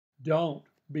Don't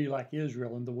be like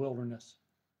Israel in the wilderness.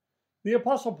 The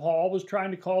Apostle Paul was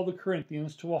trying to call the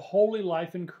Corinthians to a holy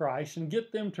life in Christ and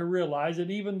get them to realize that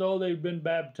even though they've been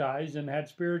baptized and had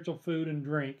spiritual food and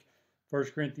drink, 1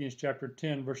 Corinthians chapter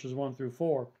 10, verses 1 through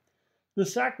 4, the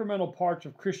sacramental parts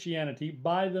of Christianity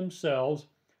by themselves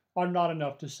are not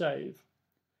enough to save.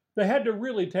 They had to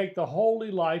really take the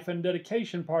holy life and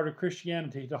dedication part of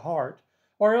Christianity to heart,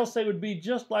 or else they would be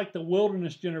just like the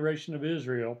wilderness generation of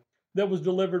Israel that was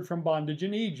delivered from bondage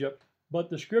in Egypt. But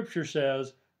the scripture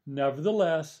says,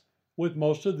 nevertheless, with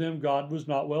most of them God was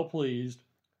not well pleased,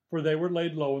 for they were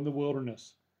laid low in the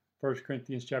wilderness. 1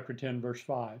 Corinthians chapter 10, verse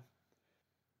 5.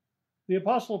 The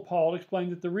Apostle Paul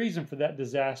explained that the reason for that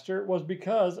disaster was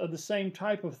because of the same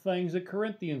type of things the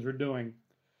Corinthians were doing.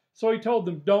 So he told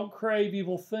them, don't crave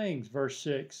evil things, verse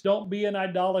 6. Don't be an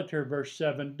idolater, verse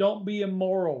 7. Don't be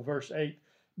immoral, verse 8.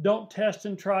 Don't test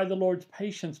and try the Lord's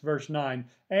patience, verse 9.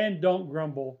 And don't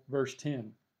grumble, verse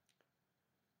 10.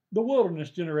 The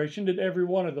wilderness generation did every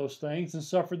one of those things and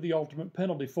suffered the ultimate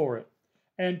penalty for it.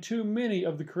 And too many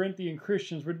of the Corinthian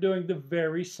Christians were doing the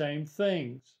very same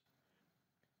things.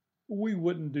 We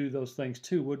wouldn't do those things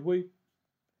too, would we?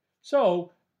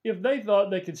 So, if they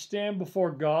thought they could stand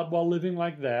before God while living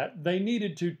like that, they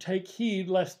needed to take heed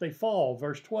lest they fall,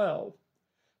 verse 12.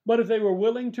 But if they were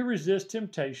willing to resist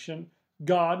temptation,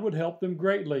 God would help them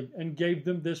greatly and gave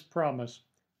them this promise.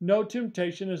 No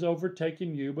temptation has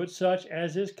overtaken you, but such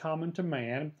as is common to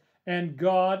man, and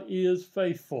God is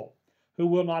faithful, who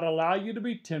will not allow you to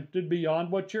be tempted beyond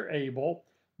what you're able,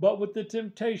 but with the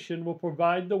temptation will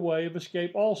provide the way of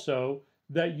escape also,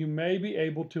 that you may be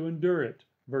able to endure it.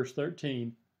 Verse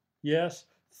 13. Yes,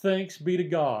 thanks be to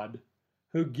God,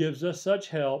 who gives us such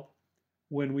help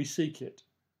when we seek it.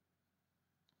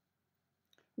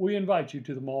 We invite you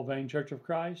to the Mulvane Church of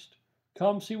Christ.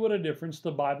 Come see what a difference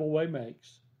the Bible way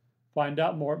makes. Find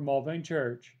out more at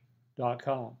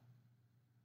mulvanechurch.com.